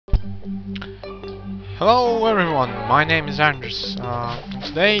Hello everyone, my name is Anders.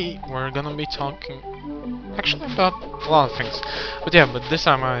 Today we're gonna be talking actually about a lot of things. But this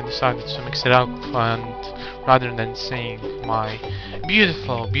time I decided to mix it up, and rather than seeing my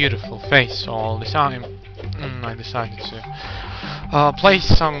beautiful face all the time, I decided to play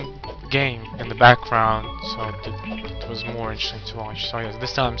some game in the background so it was more interesting to watch. So yes,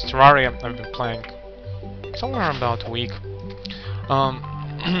 this time it's Terraria. I've been playing somewhere about a week.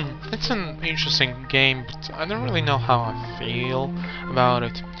 It's an interesting game, but I don't really know how I feel about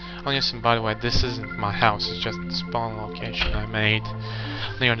it. Oh yes, and by the way, this isn't my house, it's just the spawn location I made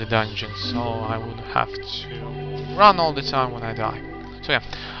near the dungeon, so I would have to run all the time when I die. So yeah,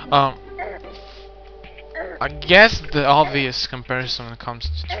 I guess the obvious comparison when it comes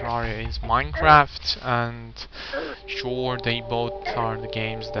to Terraria is Minecraft, and sure, they both are the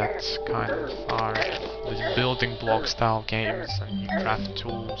games that kind of are the building block style games, and you craft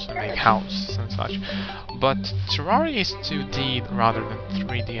tools and make houses and such. But Terraria is 2D rather than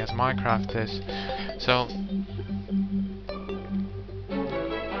 3D as Minecraft is, so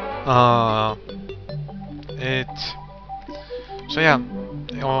it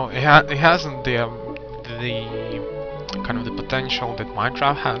hasn't the kind of the potential that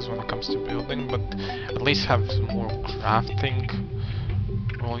Minecraft has when it comes to building, but at least have more crafting.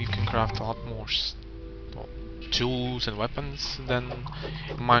 Well, you can craft a lot more tools and weapons than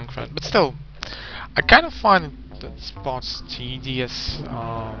in Minecraft, but still, I kind of find that spots tedious,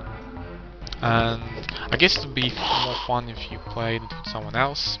 and I guess it would be more fun if you played with someone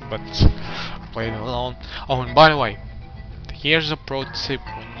else, but I played alone. Oh, and by the way, here's a pro tip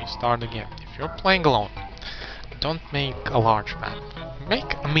when you start a game. If you're playing alone, don't make a large map.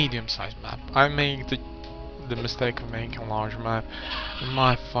 Make a medium-sized map. I made the mistake of making a large map, and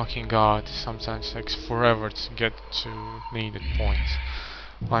my fucking god, sometimes it takes forever to get to needed points.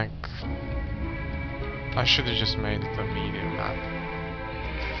 Like, I should have just made it a medium map.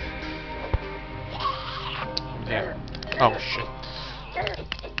 Yeah. Oh shit.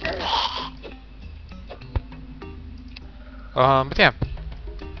 But yeah,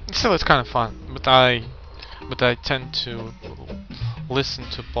 still it's kind of fun. But I tend to listen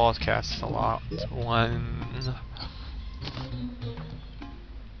to podcasts a lot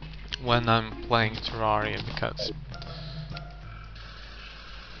when I'm playing Terraria, because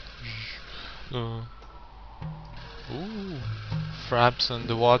fraps and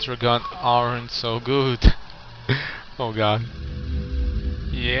the water gun aren't so good. Oh god.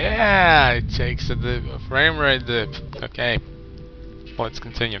 Yeah, it takes a frame rate dip. Okay, let's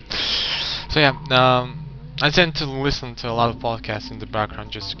continue. So yeah, I tend to listen to a lot of podcasts in the background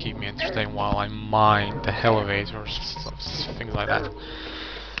just to keep me entertained while I mine the elevators, things like that.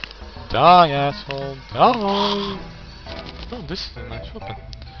 Die, asshole, die! Oh, this is a nice weapon.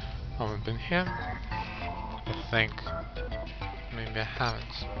 Oh, I've been here? I think. Maybe I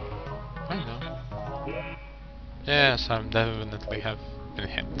haven't. I don't know. Yes, I definitely have been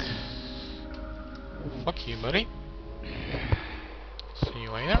here. Fuck you, buddy. See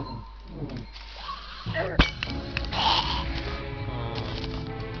you later.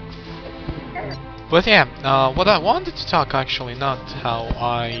 But yeah, what I wanted to talk actually, not how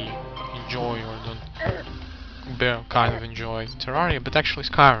I enjoy or don't kind of enjoy Terraria, but actually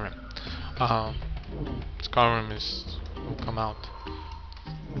Skyrim. Skyrim will come out,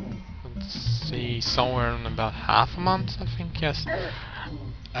 let's see, somewhere in about half a month, I think, yes.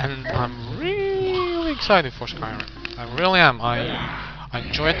 And I'm really excited for Skyrim. I really am. I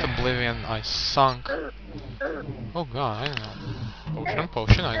enjoyed Oblivion. I sunk. Oh god, I don't know.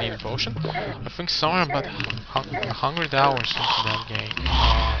 Potion. I need a potion. I think somewhere about 100 hours into that game.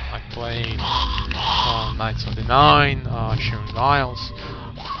 I played Knights of the Nine, Shivering Isles.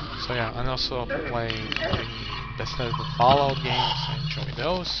 So yeah, and also played Bethesda Fallout games. I enjoyed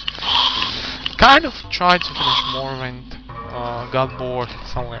those. Kind of tried to finish Morrowind. Got bored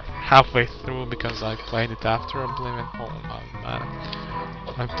somewhere halfway through because I played it after Oblivion. Oh man.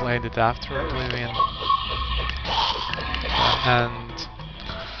 I played it after Oblivion, and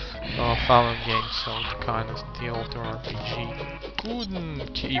Fallout games, so kind of the older RPG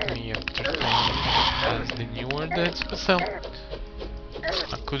couldn't keep me entertained as the newer did, but still,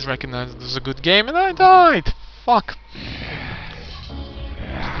 I could recognize it as a good game, and I died! Fuck!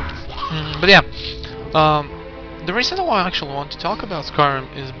 But yeah, the reason why I actually want to talk about Skyrim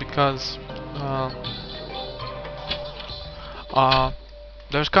is because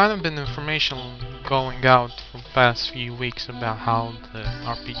there's kind of been information going out for the past few weeks about how the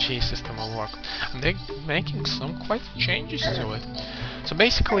RPG system will work, and they're making some quite changes to it. So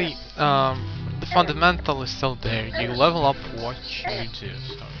basically, the fundamental is still there. You level up what you do.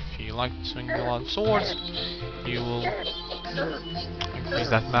 So if you like to swing a lot of swords, you will increase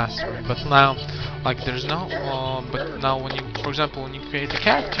that mastery. But now, like, there's no. But now, when you, for example, when you create a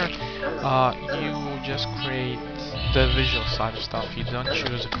character, you just create the visual side of stuff. You don't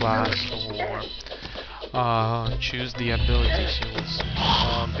choose a class or choose the abilities. You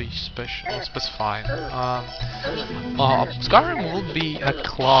will be specified. Skyrim will be a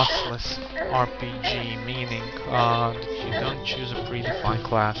classless RPG, meaning that you don't choose a predefined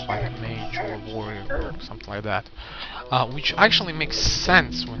class like a mage or warrior or something like that. Which actually makes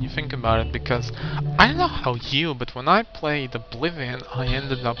sense when you think about it, because I don't know how you, but when I played Oblivion, I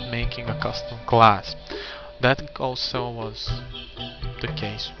ended up making a custom class. That also was the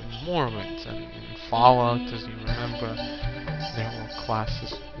case with Morrowind, and in Fallout, as you remember,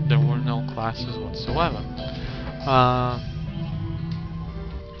 there were no classes whatsoever.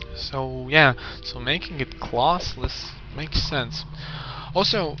 So yeah, so making it classless makes sense.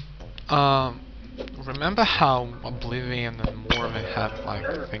 Also, remember how Oblivion and Morrowind had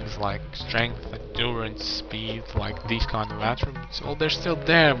like things like strength, endurance, speed, like these kind of attributes? Well, they're still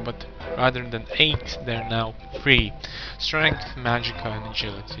there, but rather than 8, they're now 3. Strength, magicka, and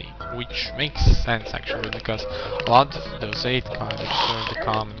agility, which makes sense actually, because a lot of those 8 kind of serve the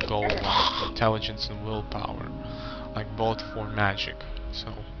common goal, like intelligence and willpower, like both for magic.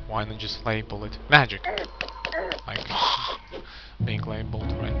 So why not just label it magic? Like being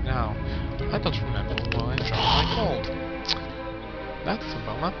labeled right now. I don't remember why I dropped my gold. That's a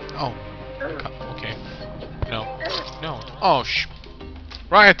bummer. Oh, okay. No. Oh,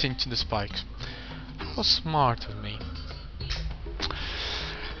 right into the spikes. How smart of me.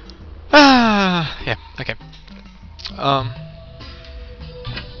 Yeah, okay.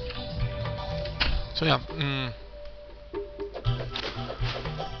 So yeah,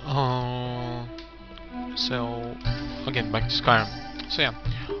 so again, back to Skyrim. So yeah,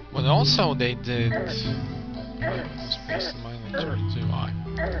 but also they did. Space in my inventory, do I?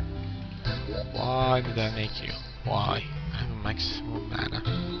 Why did I make you? Why? I have a maximum mana.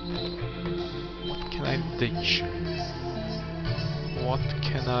 What can I ditch? What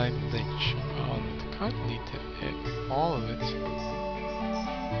can I ditch? Oh, I can't need it. All of it.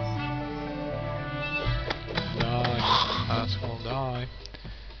 Die, asshole, die.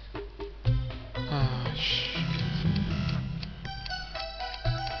 Ah, shit.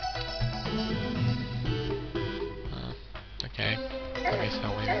 Okay, I guess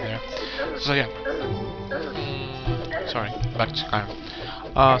I'll leave it there. So yeah, sorry, back to Skyrim.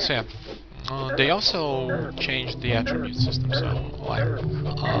 So yeah, they also changed the attribute system. So like,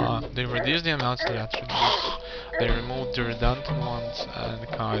 they reduced the amounts of the attributes, they removed the redundant ones, and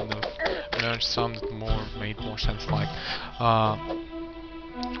kind of merged some that made more sense. Like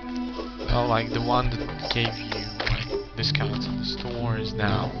the one that gave you like discounts in the store is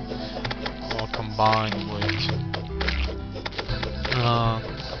now all combined with.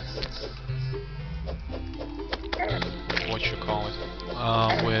 What you call it?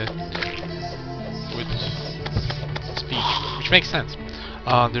 With speech, which makes sense.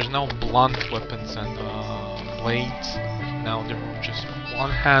 There's no blunt weapons and blades. Now there are just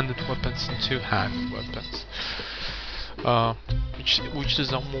one-handed weapons and two-handed weapons.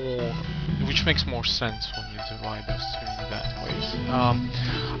 Which makes more sense when you divide those two in that way.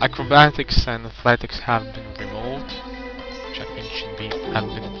 Acrobatics and athletics have been removed, which I think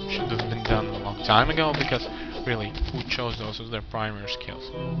should have been done a long time ago, because really, who chose those as their primary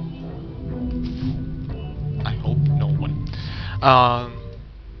skills? I hope no one.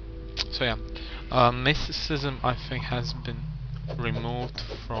 So yeah, mysticism I think has been removed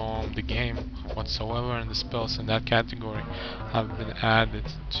from the game whatsoever, and the spells in that category have been added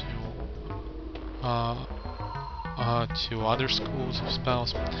to other schools of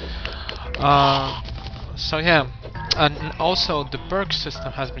spells. So yeah, and also the perk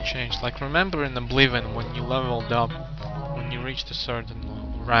system has been changed. Like, remember in Oblivion, when you leveled up, when you reached a certain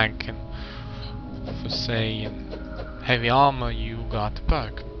rank, and for say in heavy armor, you got a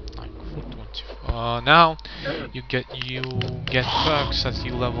perk. Like for 20. Now you get perks as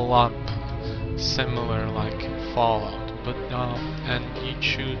you level up, similar like in Fallout. But and you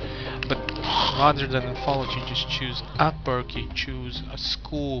choose, but rather than in Fallout, you just choose a perk. You choose a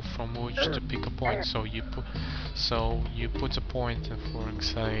school from which to pick a point. So you put a point in for,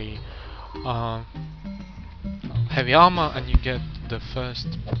 say, heavy armor, and you get the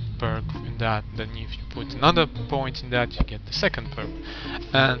first perk in that. Then if you put another point in that, you get the second perk,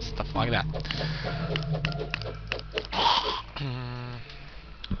 and stuff like that.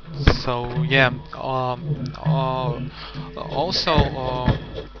 So yeah, also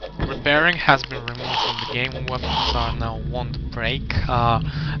repairing has been removed from the game. Weapons are now won't break.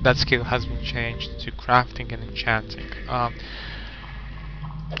 That skill has been changed to crafting and enchanting.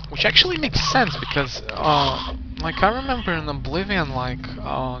 Which actually makes sense because, like, I remember in Oblivion, like,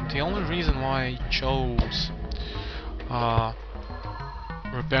 the only reason why I chose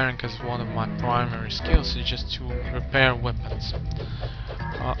repairing as one of my primary skills is just to repair weapons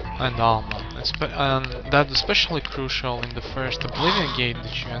and armor. And that's especially crucial in the first Oblivion gate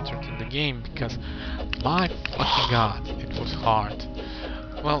that you entered in the game, because my fucking god, it was hard.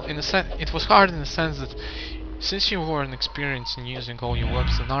 Well, in a sense, it was hard in the sense that since you weren't experienced in using all your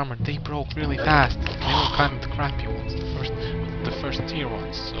weapons and armor, they broke really fast. They were kind of the crappy ones, the first tier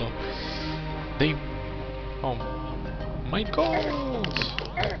ones. So they, oh my god,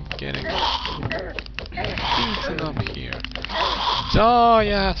 getting beaten up here. Die,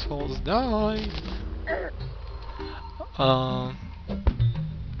 assholes, die.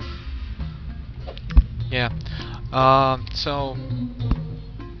 Yeah. So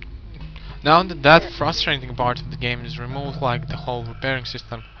now that that frustrating part of the game is removed, like the whole repairing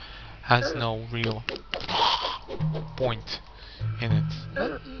system has no real point in it.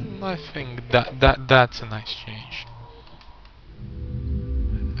 I think that's a nice change.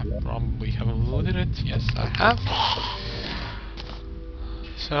 I probably have loaded it. Yes, I have.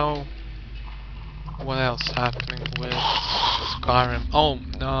 So what else happening with Skyrim? Oh,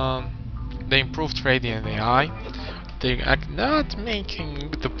 they improved Radiant AI. They are not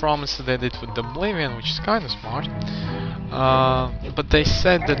making the promise that they did with Oblivion, which is kind of smart. But they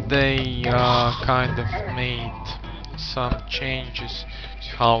said that they kind of made some changes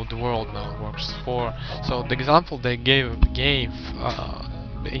to how the world now works. So the example they gave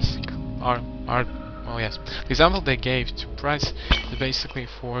basic well, yes, the example they gave to Price is basically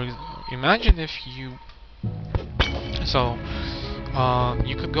for imagine if you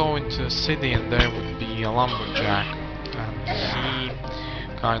you could go into a city and there would be a lumberjack. He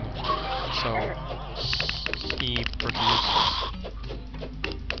kind of, so he produces.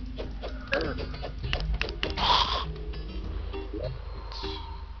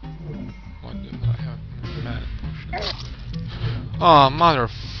 What did I have? Man. Oh,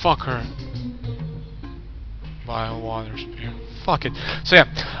 motherfucker! By a water spear. Fuck it. So yeah,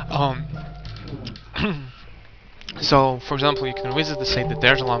 so for example, you can visit the city that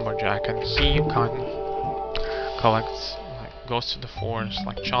there's a lumberjack, and he kind of collects, goes to the forest,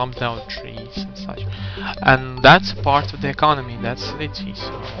 like chomps down trees and such, and that's part of the economy. That's city.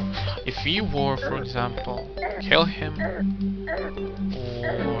 So if you were, for example, kill him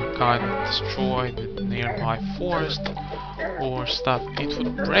or kind of destroy the nearby forest or stuff, it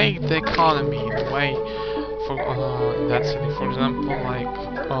would break the economy in a way. For that city, for example, like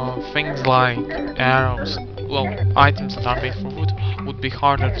things like arrows, well, items that are made for wood would be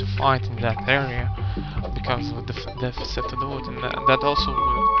harder to find in that area because of the deficit of the wood, and that also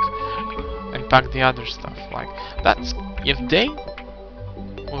would impact the other stuff. Like that's if they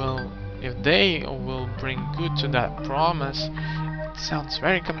will bring good to that promise, it sounds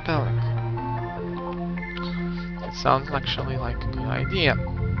very compelling. It sounds actually like a good idea.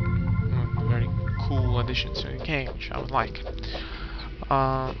 Very cool addition to the game, which I would like.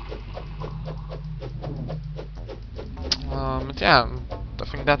 But yeah, I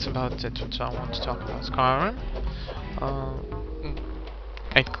think that's about it. What I want to talk about Skyrim.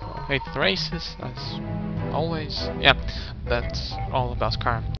 8 races, as always. Yeah, that's all about Skyrim.